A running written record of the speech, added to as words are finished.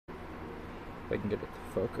If I can get it to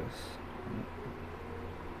focus.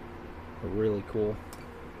 Really cool.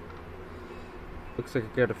 Looks like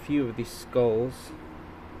I got a few of these skulls.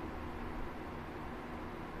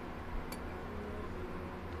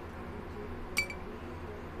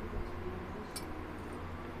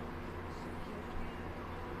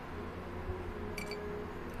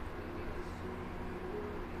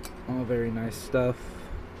 All very nice stuff.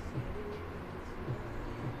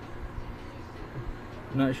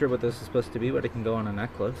 I'm not sure what this is supposed to be, but it can go on a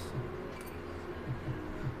necklace.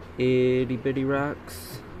 Itty bitty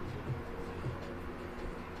rocks.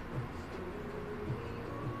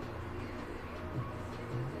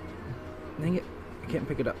 Dang it, I can't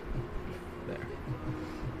pick it up. There.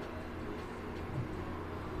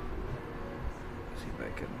 Let's see if I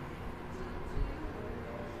can.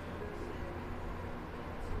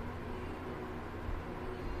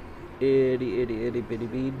 Itty bitty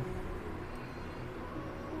bead.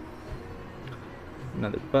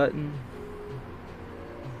 Another button.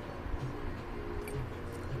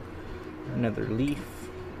 Another leaf.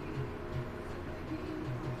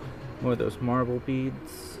 More of those marble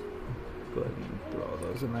beads. Go ahead and throw all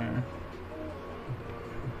those in there.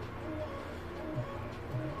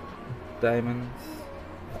 Diamonds.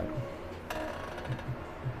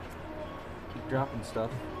 Keep dropping stuff.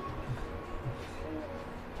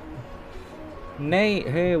 Nate,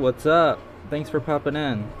 hey, what's up? Thanks for popping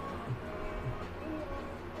in.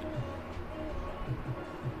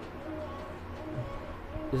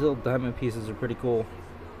 These little diamond pieces are pretty cool.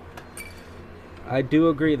 I do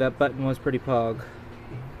agree that button was pretty pog.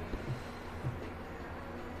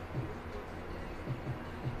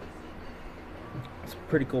 It's a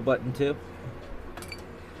pretty cool button too.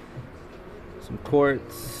 Some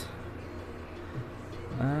quartz.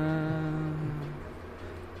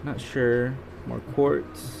 Not sure. More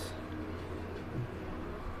quartz.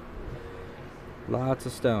 Lots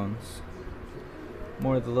of stones.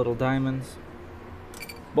 More of the little diamonds.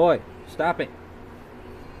 Boy, stop it.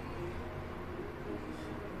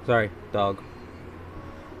 Sorry, dog.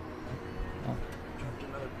 Oh.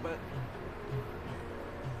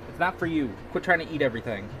 It's not for you. Quit trying to eat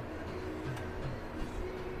everything.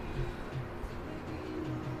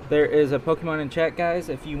 There is a Pokemon in chat, guys.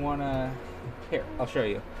 If you wanna... Here, I'll show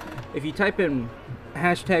you. If you type in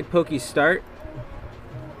hashtag PokeStart,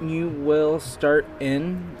 you will start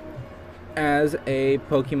in as a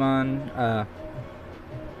Pokemon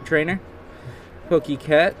trainer.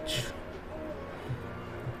 PokeCatch.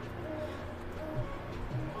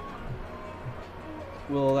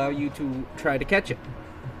 Will allow you to try to catch it.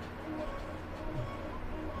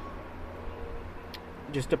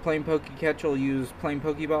 Just a plain PokeCatch will use plain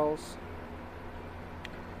Pokeballs.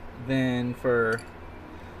 Then for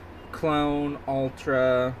Clone,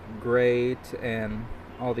 Ultra, Great, and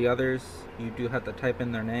all the others, you do have to type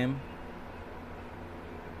in their name.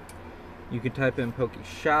 You can type in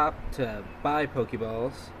PokeShop to buy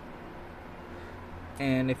Pokeballs.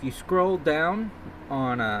 And if you scroll down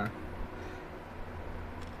on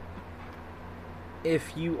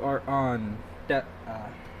if you are on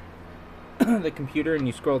the computer and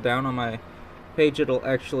you scroll down on my page, it'll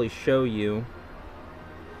actually show you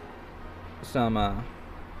some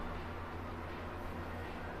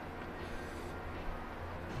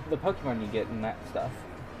the Pokemon you get in that stuff.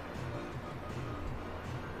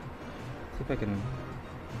 See if I can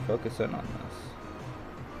focus in on this.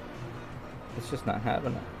 It's just not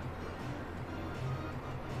having it.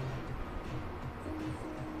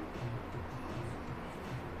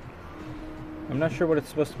 I'm not sure what it's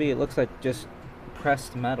supposed to be. It looks like just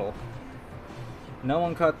pressed metal. No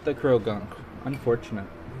one caught the Crowcorw. Unfortunate.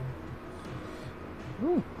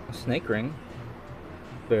 Ooh, a snake ring.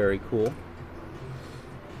 Very cool.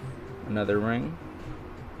 Another ring.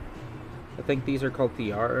 I think these are called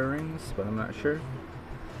tiara rings, but I'm not sure.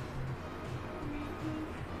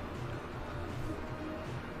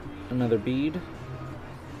 Another bead.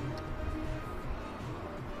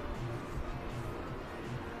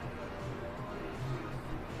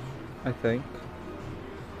 I think.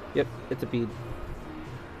 Yep, it's a bead.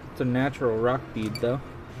 It's a natural rock bead though.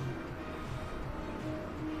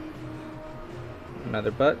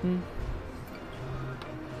 Another button.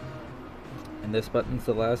 And this button's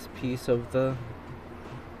the last piece of the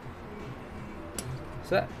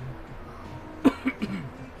set.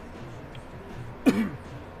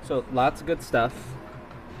 So lots of good stuff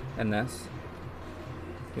in this.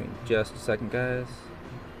 Give me just a second, guys.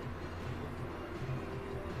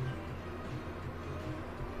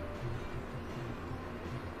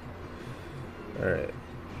 Alright.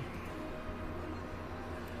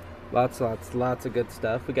 Lots of good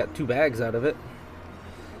stuff. We got 2 bags out of it.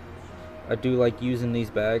 I do like using these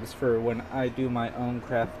bags for when I do my own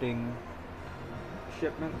crafting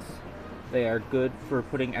shipments. They are good for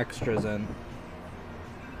putting extras in.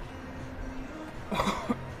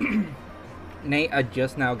 Nate, I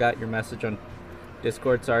just now got your message on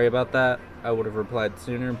Discord. Sorry about that. I would have replied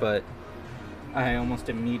sooner, but I almost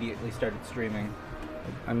immediately started streaming.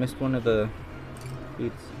 I missed one of the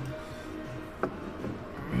beats.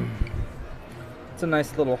 It's a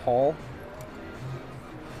nice little haul.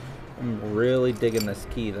 I'm really digging this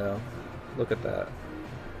key though. Look at that.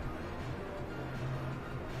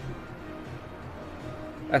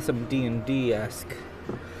 That's some D&D-esque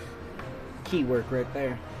key work right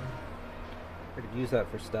there. I could use that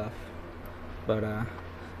for stuff. But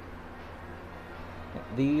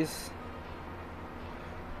these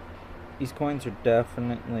coins are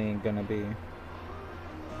definitely gonna be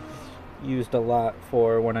used a lot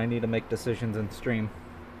for when I need to make decisions in stream.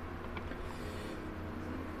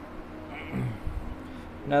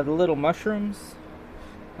 Now the little mushrooms,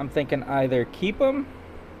 I'm thinking either keep them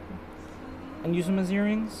and use them as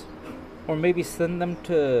earrings, or maybe send them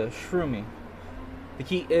to Shroomy. The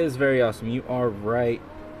key is very awesome. You are right,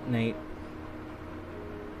 Nate.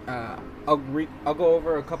 I'll go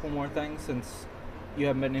over a couple more things since you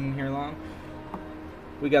haven't been in here long.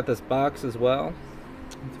 We got this box as well.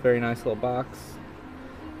 It's a very nice little box,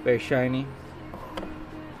 very shiny.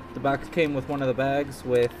 The box came with one of the bags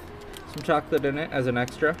with some chocolate in it as an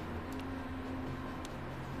extra.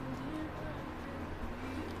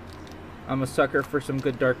 I'm a sucker for some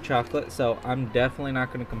good dark chocolate, so I'm definitely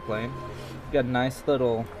not going to complain. Got a nice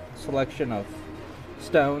little selection of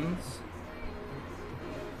stones.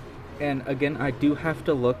 And again, I do have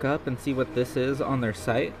to look up and see what this is on their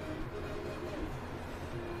site.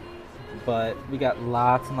 But we got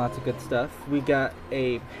lots and lots of good stuff. We got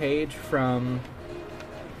a page from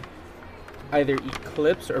either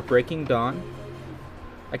Eclipse or Breaking Dawn.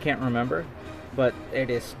 I can't remember. But it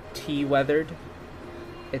is tea weathered.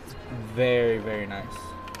 It's very, very nice.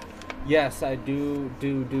 Yes, I do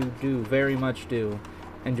very much do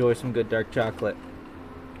enjoy some good dark chocolate.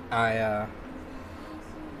 I'm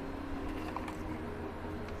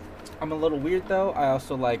a little weird though. I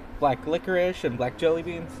also like black licorice and black jelly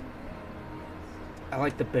beans. I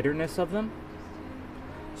like the bitterness of them.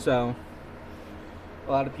 So,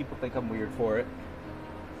 a lot of people think I'm weird for it.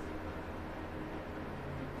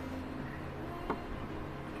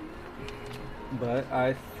 But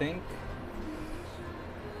I think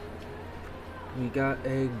we got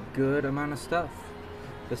a good amount of stuff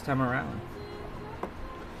this time around.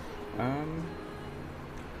 I'm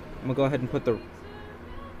gonna go ahead and put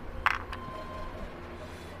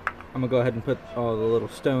all the little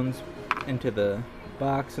stones into the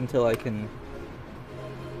box until I can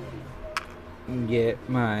get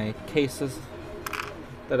my cases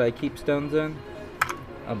that I keep stones in.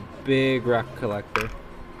 A big rock collector.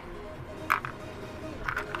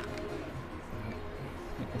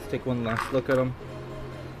 Let's take one last look at them.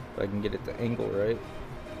 If I can get it to angle right.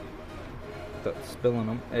 Without spilling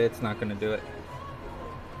them. It's not gonna do it.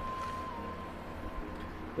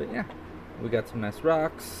 But yeah, we got some nice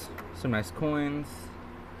rocks, some nice coins,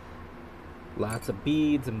 lots of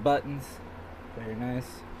beads and buttons. Very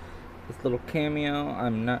nice. This little cameo,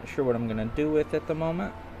 I'm not sure what I'm gonna do with at the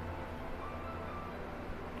moment.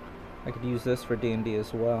 I could use this for D&D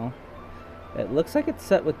as well. It looks like it's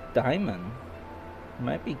set with diamond. It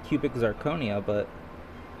might be cubic zirconia, but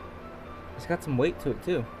it's got some weight to it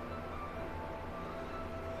too.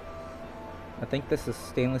 I think this is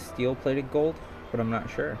stainless steel plated gold, but I'm not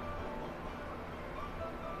sure.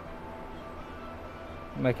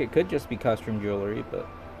 Like, it could just be costume jewelry, but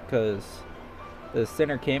because the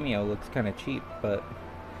center cameo looks kind of cheap, but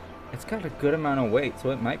it's got a good amount of weight,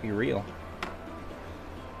 so it might be real.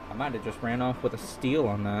 I might have just ran off with a steal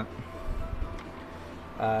on that.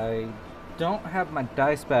 I don't have my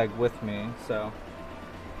dice bag with me, so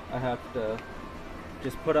I have to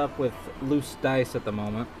just put up with loose dice at the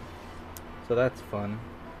moment. So that's fun.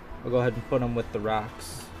 I'll go ahead and put them with the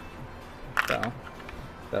rocks, so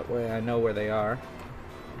that way I know where they are.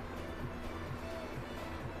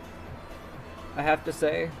 I have to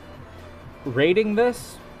say, rating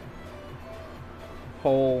this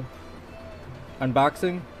whole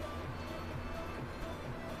unboxing,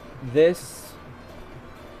 this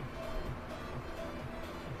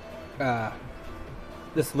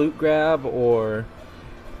loot grab or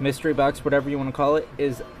mystery box, whatever you want to call it,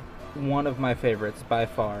 is one of my favorites by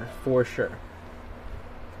far, for sure.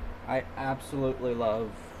 I absolutely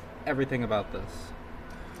love everything about this.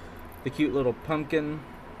 The cute little pumpkin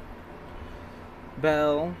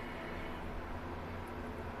bell.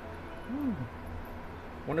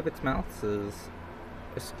 one of its mouths is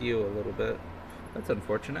askew a little bit. That's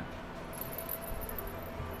unfortunate.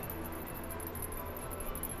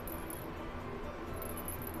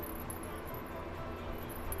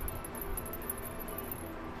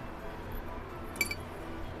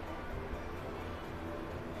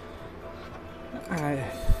 I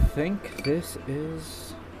think this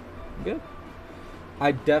is good.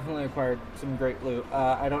 I definitely acquired some great loot.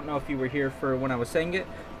 I don't know if you were here for when I was saying it.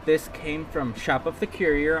 This came from Shop of the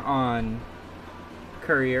Courier on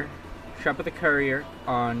Shop of the Courier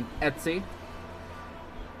on Etsy.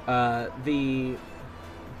 The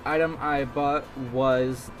item I bought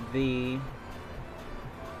was the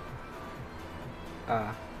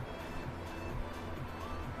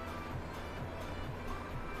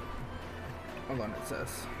hold on, it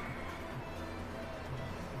says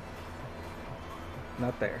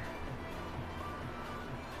not there.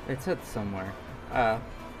 It said somewhere.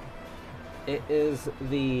 It is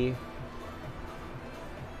the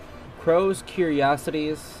Crow's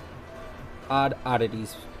Curiosities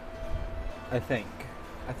Oddities. I think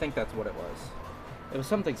that's what it was. It was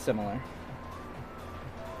something similar.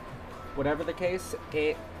 Whatever the case,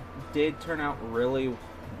 it did turn out really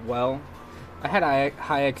well. I had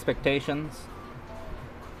high expectations.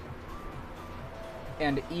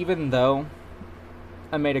 And even though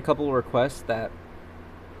I made a couple requests that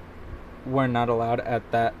were not allowed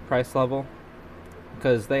at that price level,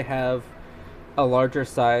 because they have a larger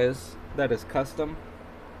size that is custom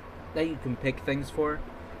that you can pick things for,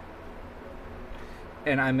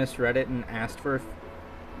 and I misread it and asked for,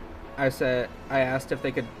 I asked if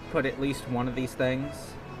they could put at least one of these things.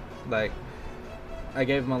 Like, I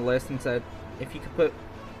gave them a list and said, if you could put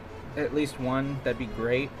at least one, that'd be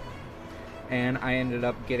great. And I ended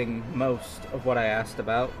up getting most of what I asked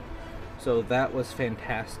about, so that was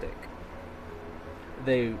fantastic.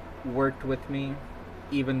 They worked with me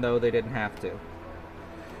even though they didn't have to.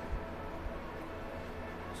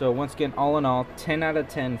 So once again, all in all, 10 out of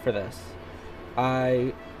 10 for this.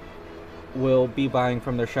 I will be buying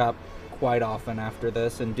from their shop quite often after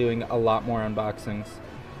this and doing a lot more unboxings.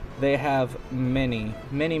 They have many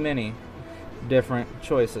different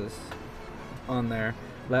choices on there.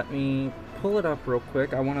 Let me pull it up real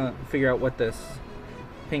quick. I want to figure out what this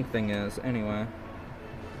pink thing is anyway.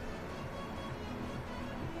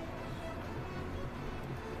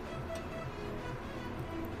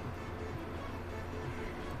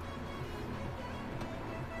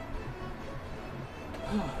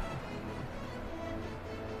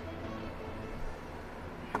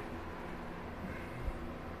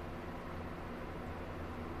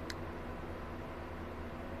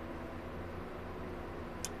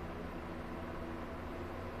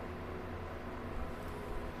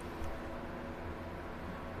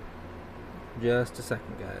 Just a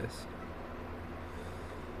second, guys.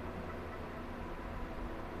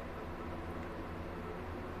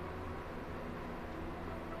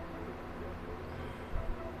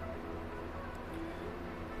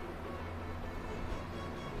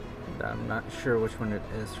 I'm not sure which one it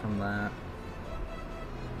is from that.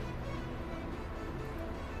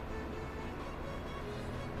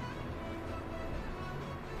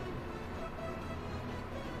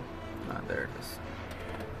 Ah, there it is.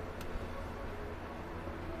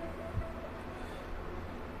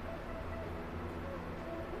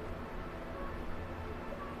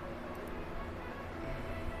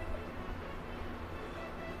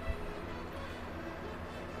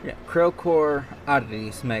 Yeah, Crowcorw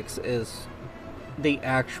Oddities mix is the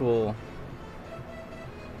actual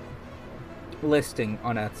listing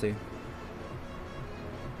on Etsy.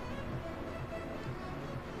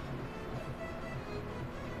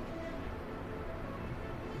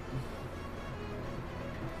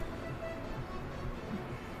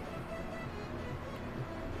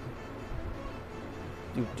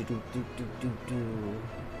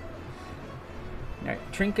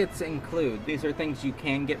 Alright, trinkets include, these are things you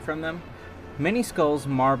can get from them: mini skulls,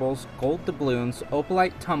 marbles, gold doubloons,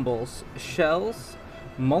 opalite tumbles, shells,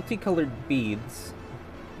 multicolored beads,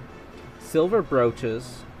 silver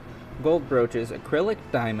brooches, gold brooches, acrylic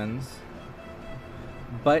diamonds,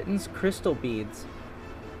 buttons, crystal beads,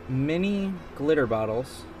 mini glitter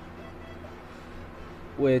bottles,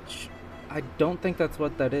 which I don't think that's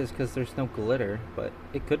what that is because there's no glitter, but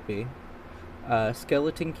it could be.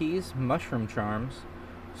 Skeleton keys, mushroom charms,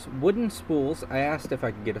 wooden spools. I asked if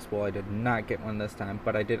I could get a spool. I did not get one this time,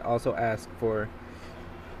 but I did also ask for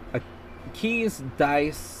keys,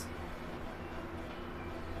 dice,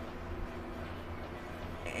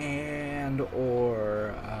 and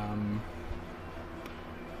or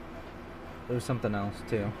there was something else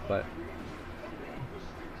too, but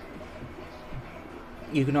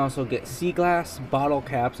You can also get sea glass, bottle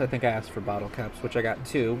caps. I think I asked for bottle caps, which I got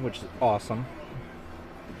 2, which is awesome.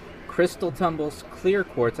 Crystal tumbles, clear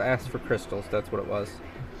quartz. I asked for crystals. That's what it was.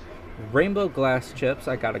 Rainbow glass chips.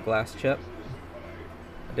 I got a glass chip.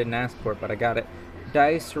 I didn't ask for it, but I got it.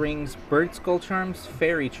 Dice rings, bird skull charms,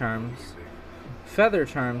 fairy charms, feather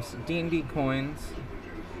charms, D&D coins,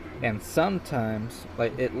 and sometimes,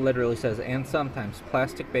 like it literally says, and sometimes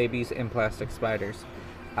plastic babies and plastic spiders.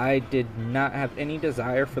 I did not have any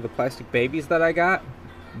desire for the plastic babies that I got,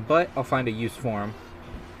 but I'll find a use for them.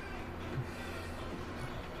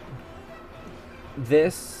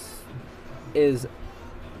 This is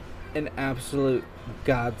an absolute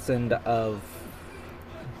godsend of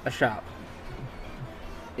a shop.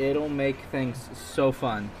 It'll make things so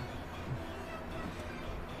fun.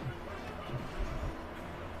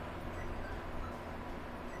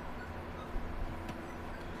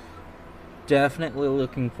 Definitely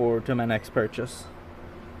looking forward to my next purchase.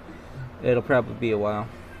 It'll probably be a while.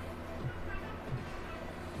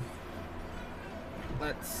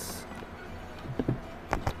 Let's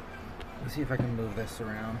see if I can move this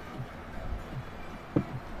around.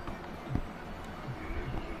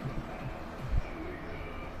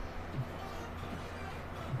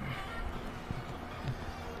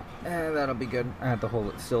 That'll be good. I have to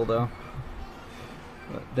hold it still though.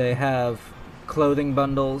 But they have clothing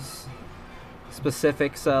bundles,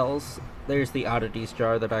 specific cells. There's the Oddities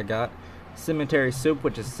jar that I got. Cemetery soup,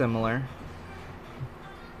 which is similar.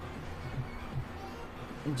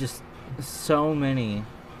 Just so many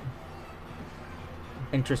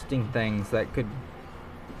interesting things that could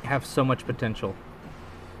have so much potential.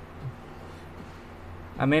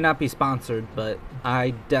 I may not be sponsored, but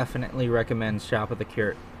I definitely recommend Shop of the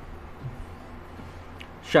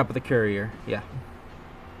Courier, yeah.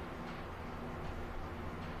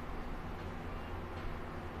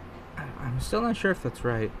 I'm still not sure if that's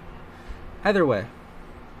right. Either way,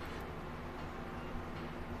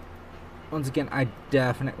 once again, I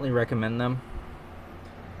definitely recommend them.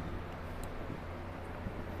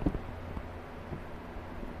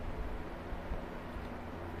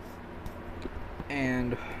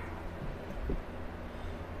 And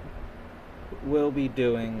we'll be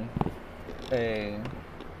doing an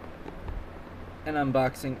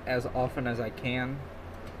unboxing as often as I can.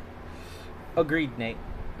 Agreed, Nate.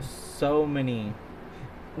 So many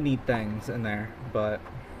neat things in there, but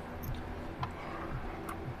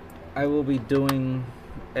I will be doing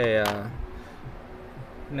a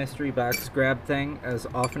mystery box grab thing as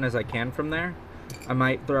often as I can from there. I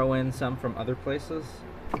might throw in some from other places,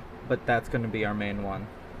 but that's going to be our main one.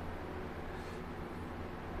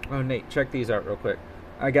 Oh, Nate, check these out real quick.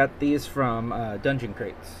 I got these from Dungeon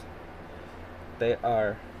Crates. They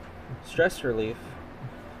are Stress Relief,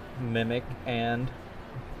 Mimic, and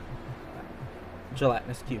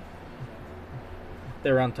Gelatinous Cube.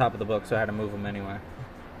 They were on top of the book, so I had to move them anyway.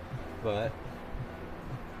 But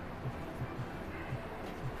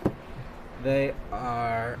they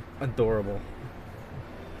are adorable.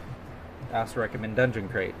 I also recommend Dungeon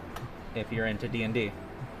Crate if you're into D&D,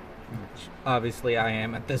 which obviously I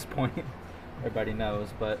am at this point. Everybody knows,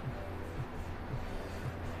 but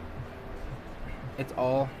it's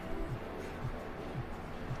all,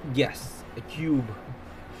 yes, a cube.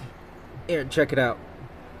 Here, check it out.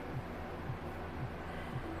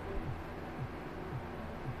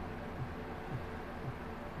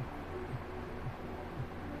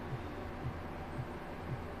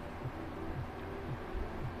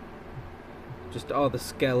 Just all the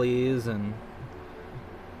skellies and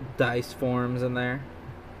dice forms in there.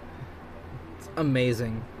 It's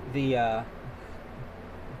amazing. The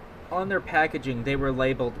on their packaging they were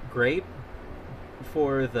labeled grape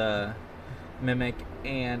for the Mimic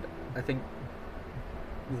and I think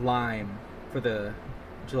lime for the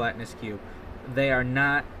Gelatinous Cube. They are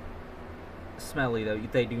not smelly though.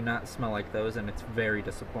 They do not smell like those, and it's very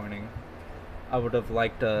disappointing. I would have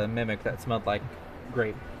liked a Mimic that smelled like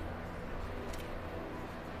grape.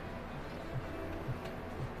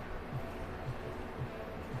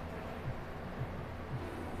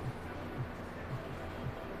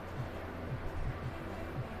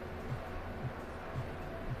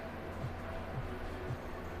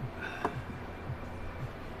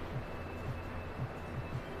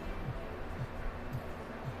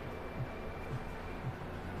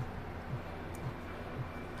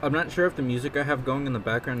 I'm not sure if the music I have going in the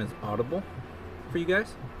background is audible for you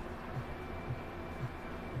guys,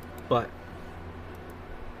 but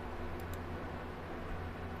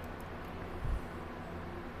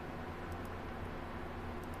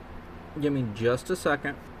give me just a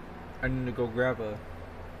second. I need to go grab a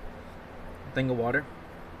thing of water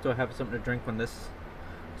so I have something to drink when this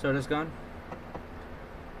soda's gone,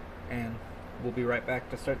 and we'll be right back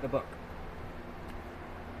to start the book.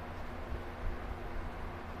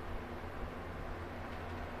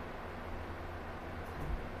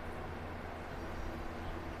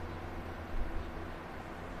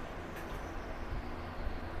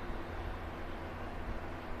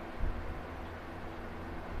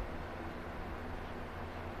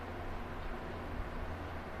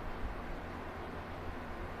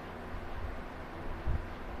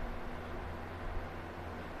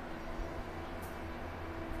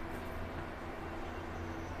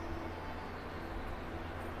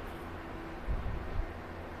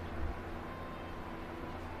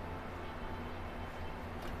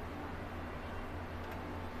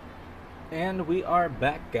 And we are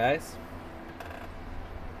back, guys.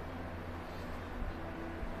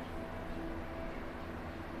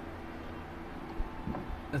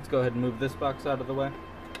 Let's go ahead and move this box out of the way.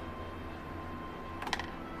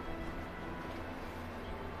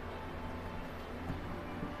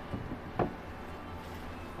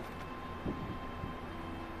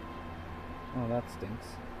 Oh, that stinks.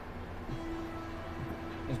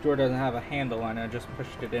 This drawer doesn't have a handle on it, I just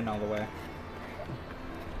pushed it in all the way.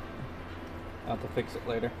 I'll have to fix it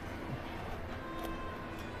later.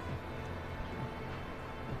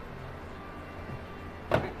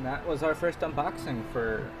 And that was our first unboxing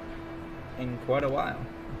in quite a while.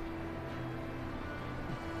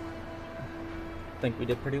 I think we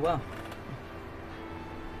did pretty well.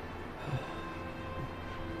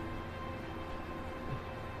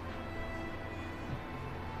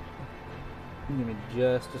 Give me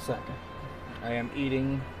just a second. I am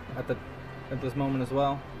eating at this moment as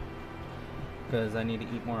well, because I need to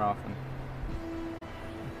eat more often.